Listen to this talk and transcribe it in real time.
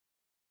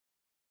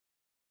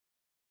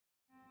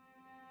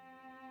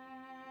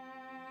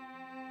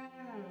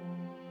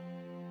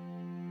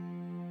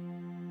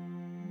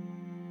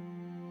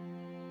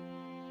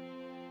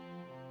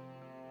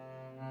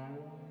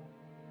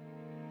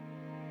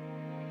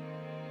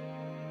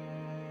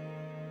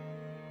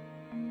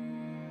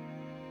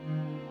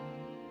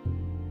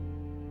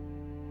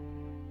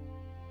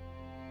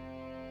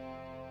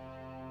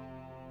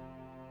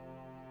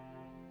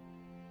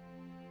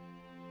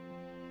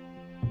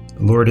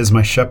The Lord is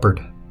my shepherd,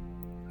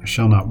 I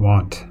shall not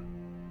want.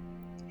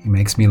 He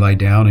makes me lie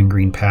down in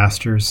green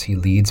pastures. He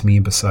leads me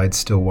beside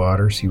still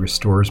waters. He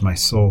restores my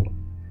soul.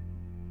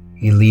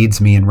 He leads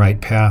me in right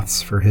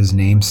paths for his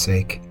name's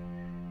sake.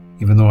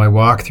 Even though I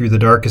walk through the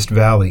darkest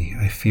valley,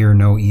 I fear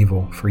no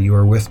evil, for you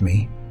are with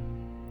me.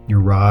 Your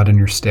rod and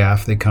your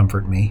staff, they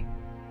comfort me.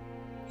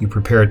 You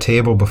prepare a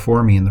table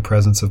before me in the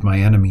presence of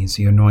my enemies.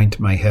 You anoint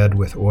my head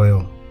with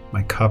oil.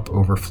 My cup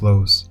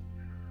overflows.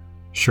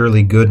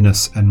 Surely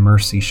goodness and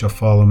mercy shall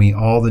follow me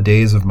all the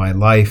days of my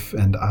life,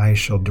 and I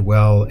shall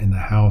dwell in the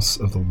house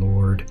of the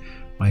Lord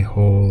my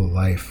whole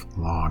life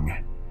long.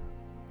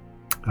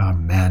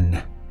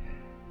 Amen.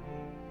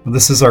 Well,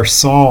 this is our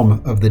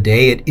psalm of the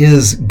day. It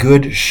is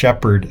Good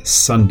Shepherd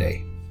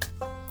Sunday,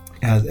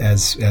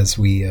 as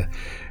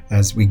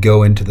we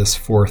go into this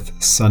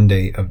fourth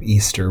Sunday of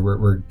Easter.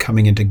 We're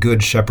coming into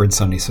Good Shepherd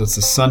Sunday. So it's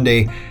a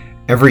Sunday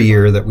every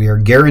year that we are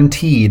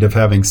guaranteed of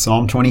having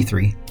Psalm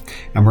 23,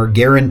 and we're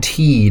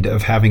guaranteed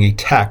of having a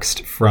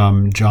text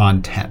from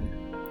John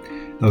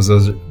 10. Those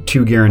are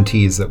two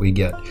guarantees that we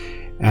get.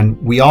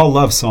 And we all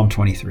love Psalm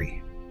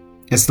 23.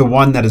 It's the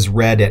one that is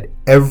read at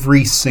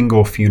every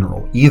single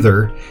funeral.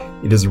 Either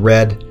it is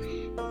read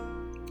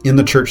in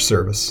the church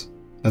service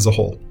as a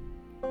whole.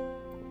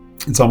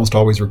 It's almost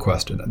always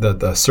requested.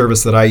 The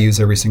service that I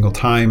use every single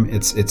time,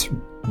 it's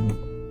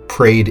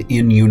prayed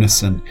in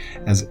unison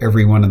as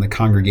everyone in the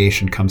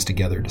congregation comes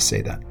together to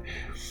say that.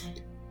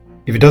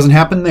 If it doesn't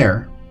happen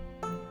there,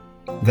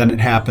 then it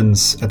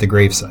happens at the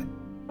graveside,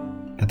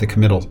 at the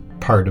committal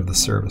part of the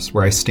service,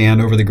 where I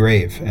stand over the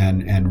grave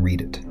and read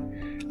it.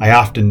 I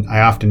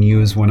often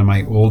use one of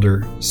my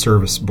older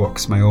service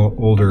books, my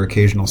older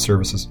occasional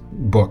services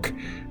book,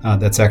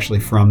 that's actually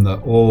from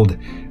the old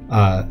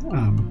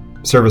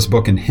service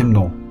book and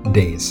hymnal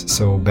days,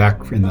 so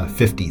back in the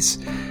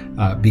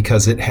 50s,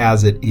 because it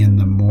has it in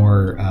the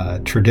more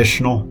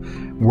traditional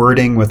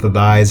wording with the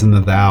thys and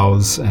the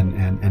thous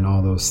and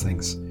all those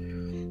things.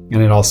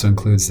 And it also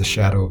includes the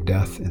shadow of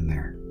death in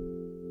there.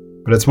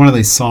 But it's one of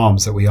these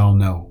psalms that we all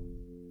know.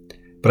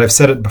 But I've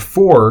said it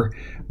before,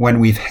 when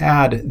we've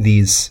had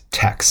these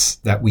texts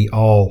that we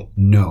all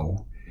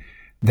know,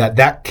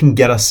 that can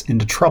get us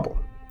into trouble.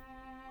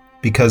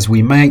 Because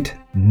we might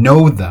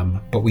know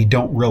them, but we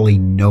don't really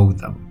know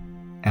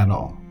them at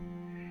all.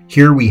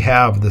 Here we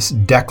have this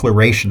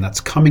declaration that's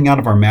coming out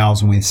of our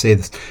mouths when we say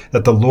this,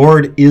 that the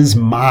Lord is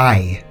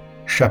my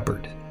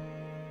shepherd.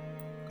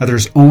 Now,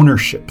 there's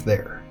ownership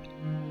there.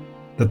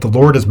 That the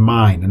Lord is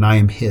mine and I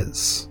am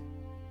his.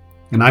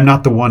 And I'm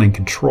not the one in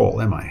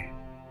control, am I?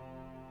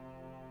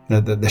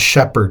 The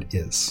shepherd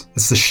is.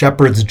 It's the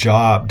shepherd's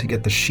job to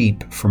get the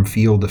sheep from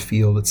field to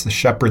field. It's the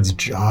shepherd's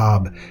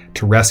job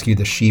to rescue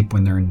the sheep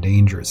when they're in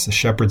danger. It's the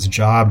shepherd's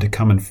job to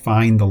come and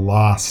find the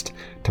lost,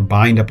 to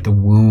bind up the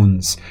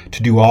wounds,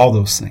 to do all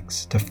those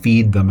things, to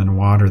feed them and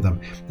water them.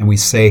 And we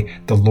say,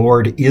 the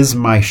Lord is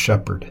my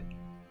shepherd.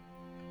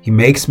 He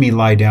makes me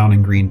lie down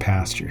in green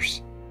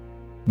pastures.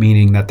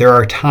 Meaning that there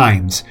are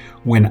times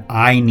when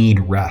I need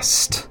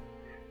rest,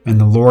 and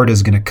the Lord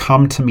is going to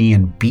come to me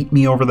and beat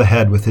me over the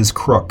head with his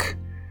crook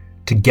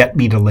to get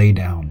me to lay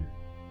down,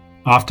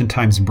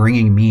 oftentimes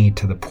bringing me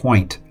to the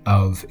point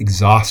of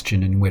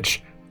exhaustion in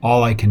which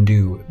all I can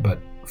do but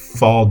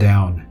fall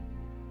down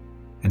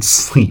and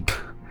sleep,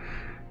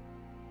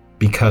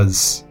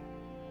 because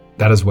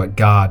that is what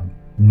God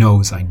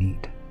knows I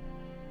need.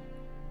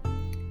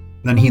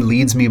 Then he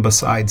leads me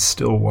beside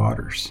still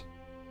waters.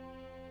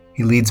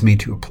 He leads me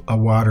to a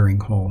watering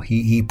hole.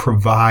 He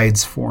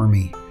provides for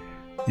me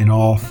in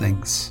all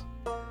things.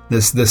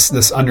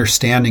 This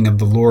understanding of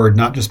the Lord,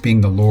 not just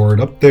being the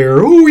Lord up there,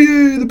 oh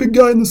yeah, the big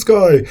guy in the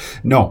sky.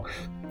 No,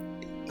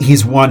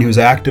 he's one who's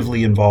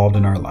actively involved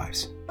in our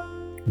lives,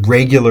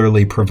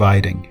 regularly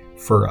providing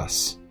for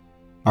us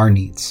our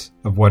needs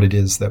of what it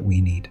is that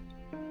we need.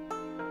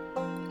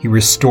 He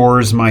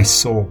restores my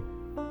soul.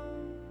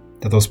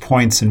 At those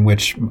points in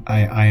which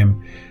I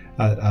am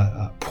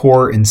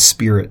poor in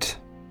spirit,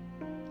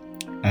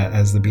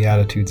 as the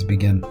Beatitudes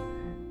begin,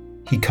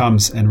 he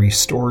comes and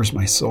restores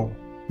my soul,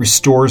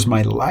 restores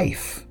my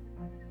life,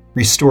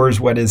 restores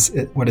what is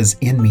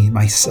in me,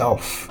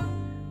 myself.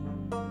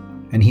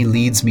 And he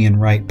leads me in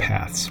right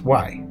paths.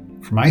 Why?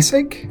 For my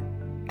sake?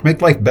 To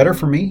make life better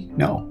for me?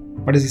 No.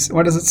 What does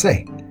it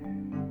say?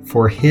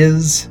 For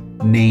his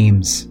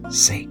name's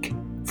sake.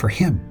 For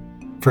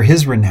him. For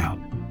his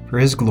renown. For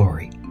his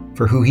glory.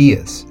 For who he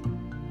is.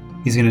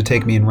 He's going to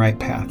take me in right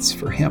paths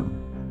for him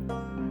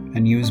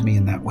and use me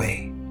in that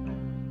way.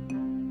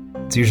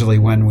 It's usually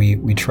when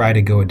we try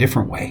to go a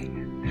different way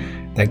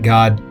that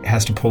God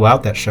has to pull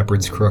out that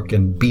shepherd's crook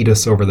and beat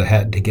us over the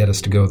head to get us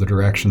to go the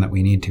direction that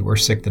we need to, or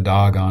sick the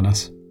dog on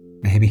us,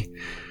 maybe.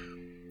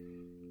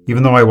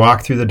 Even though I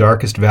walk through the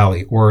darkest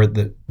valley, or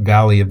the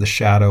valley of the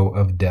shadow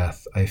of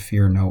death, I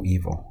fear no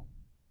evil.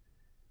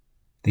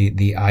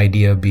 The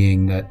idea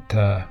being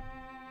that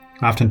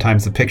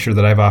oftentimes the picture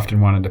that I've often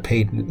wanted to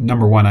paint,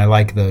 number one, I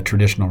like the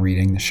traditional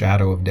reading, the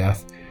shadow of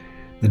death.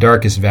 The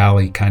darkest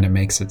valley kind of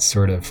makes it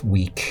sort of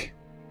weak.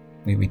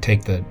 We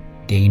take the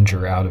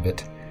danger out of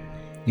it.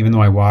 Even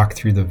though I walk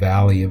through the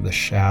valley of the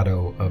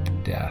shadow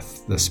of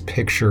death, this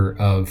picture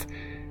of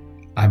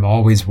I'm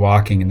always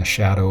walking in the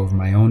shadow of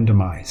my own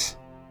demise,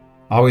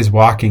 always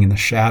walking in the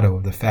shadow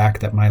of the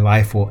fact that my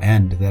life will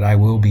end, that I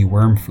will be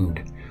worm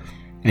food,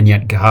 and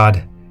yet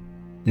God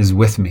is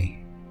with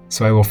me.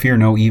 So I will fear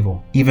no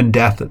evil. Even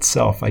death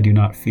itself I do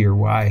not fear.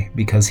 Why?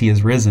 Because he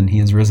is risen. He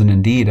is risen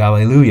indeed.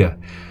 Alleluia.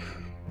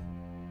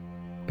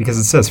 Because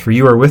it says, for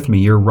you are with me,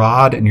 your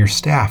rod and your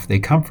staff, they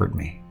comfort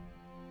me.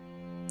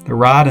 The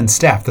rod and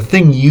staff, the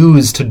thing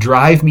used to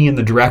drive me in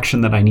the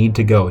direction that I need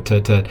to go,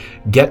 to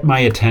get my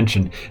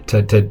attention,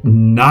 to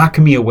knock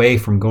me away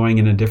from going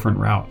in a different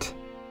route.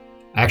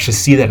 I actually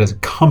see that as a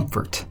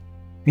comfort.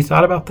 Have you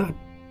thought about that?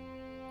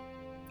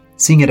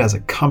 Seeing it as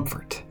a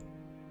comfort.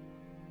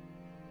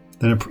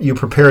 Then you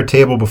prepare a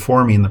table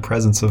before me in the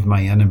presence of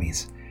my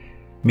enemies,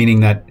 meaning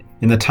that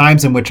in the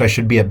times in which I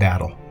should be at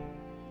battle,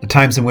 the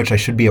times in which I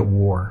should be at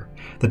war,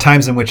 the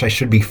times in which I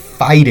should be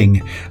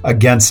fighting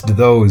against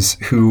those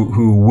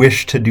who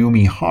wish to do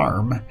me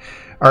harm,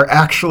 are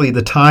actually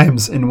the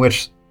times in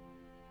which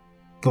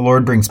the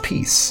Lord brings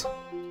peace.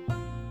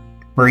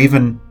 Or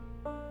even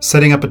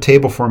setting up a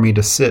table for me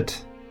to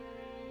sit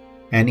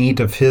and eat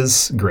of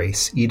his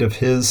grace, eat of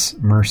his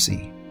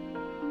mercy,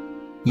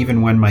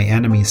 even when my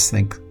enemies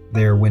think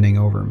they're winning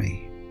over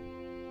me,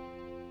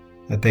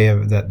 that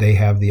they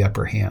have the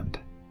upper hand.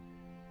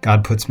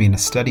 God puts me in a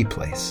steady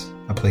place,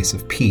 a place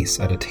of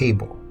peace at a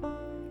table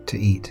to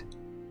eat,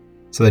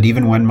 so that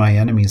even when my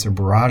enemies are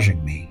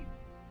barraging me,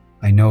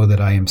 I know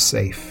that I am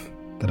safe,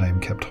 that I am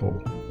kept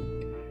whole.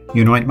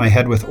 You anoint my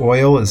head with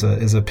oil is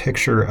a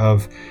picture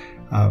of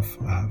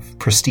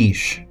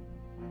prestige,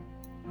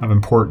 of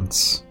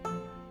importance.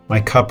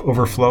 My cup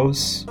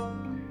overflows,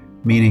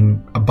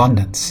 meaning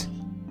abundance,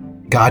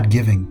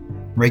 God-giving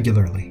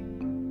regularly,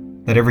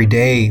 that every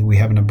day we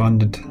have an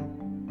abundant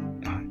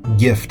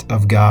gift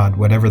of God,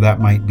 whatever that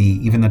might be.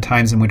 Even the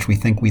times in which we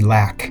think we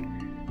lack,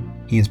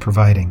 he is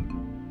providing.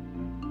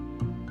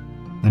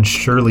 Then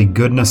surely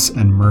goodness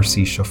and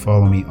mercy shall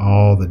follow me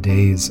all the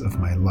days of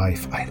my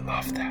life. I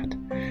love that.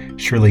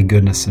 Surely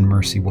goodness and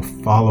mercy will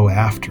follow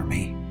after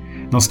me.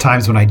 Those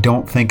times when I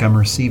don't think I'm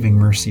receiving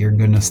mercy or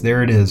goodness,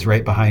 there it is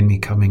right behind me,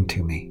 coming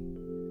to me.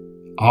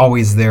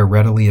 Always there,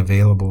 readily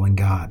available in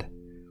God.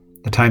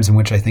 The times in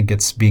which I think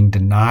it's being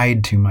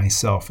denied to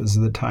myself is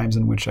the times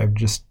in which I've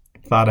just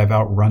thought I've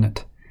outrun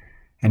it.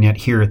 And yet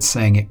here it's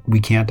saying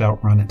we can't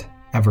outrun it,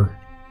 ever.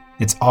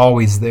 It's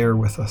always there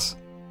with us.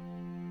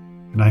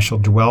 And I shall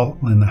dwell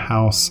in the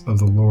house of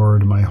the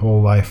Lord my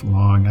whole life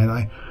long. And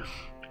I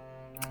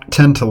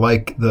tend to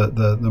like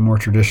the more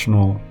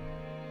traditional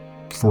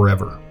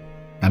forever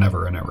and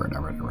ever and ever and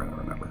ever and ever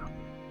and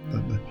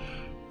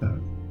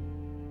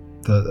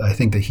ever. I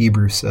think the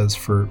Hebrew says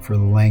for the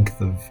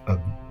length of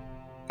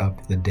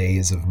the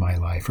days of my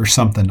life, or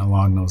something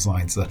along those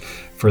lines.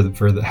 For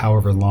the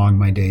however long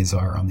my days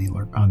are on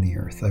the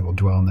earth, I will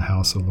dwell in the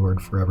house of the Lord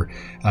forever.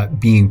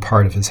 Being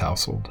part of his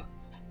household,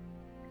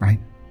 right?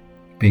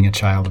 Being a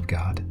child of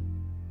God,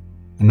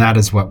 and that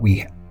is what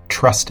we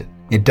trust it.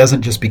 It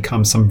doesn't just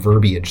become some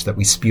verbiage that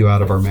we spew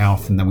out of our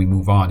mouth and then we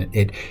move on.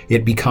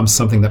 It becomes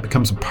something that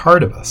becomes a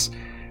part of us,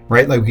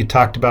 right? Like we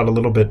talked about a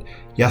little bit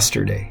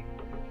yesterday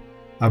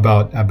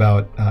about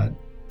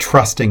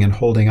trusting and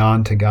holding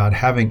on to God,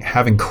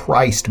 having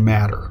Christ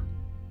matter.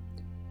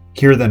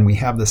 Here then we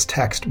have this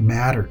text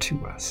matter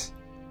to us,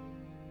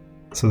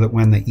 so that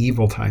when the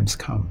evil times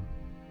come,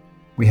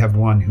 we have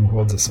one who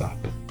holds us up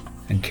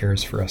and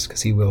cares for us,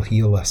 because he will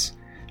heal us,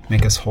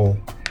 make us whole,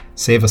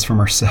 save us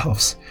from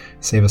ourselves,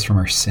 save us from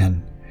our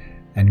sin,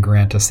 and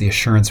grant us the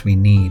assurance we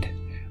need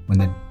when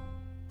the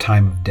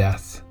time of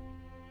death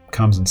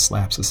comes and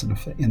slaps us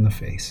in the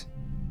face.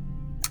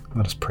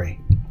 Let us pray.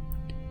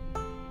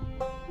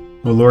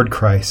 O Lord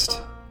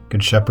Christ,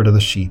 good shepherd of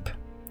the sheep,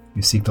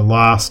 you seek the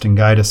lost and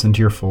guide us into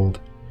your fold.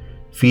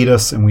 Feed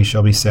us and we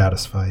shall be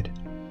satisfied.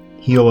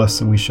 Heal us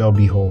and we shall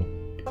be whole.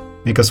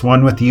 Make us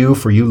one with you,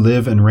 for you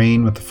live and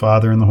reign with the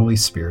Father and the Holy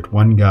Spirit,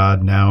 one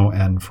God, now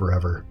and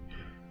forever.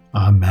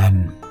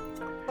 Amen.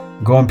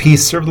 Go in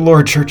peace. Serve the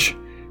Lord, church.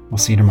 We'll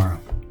see you tomorrow.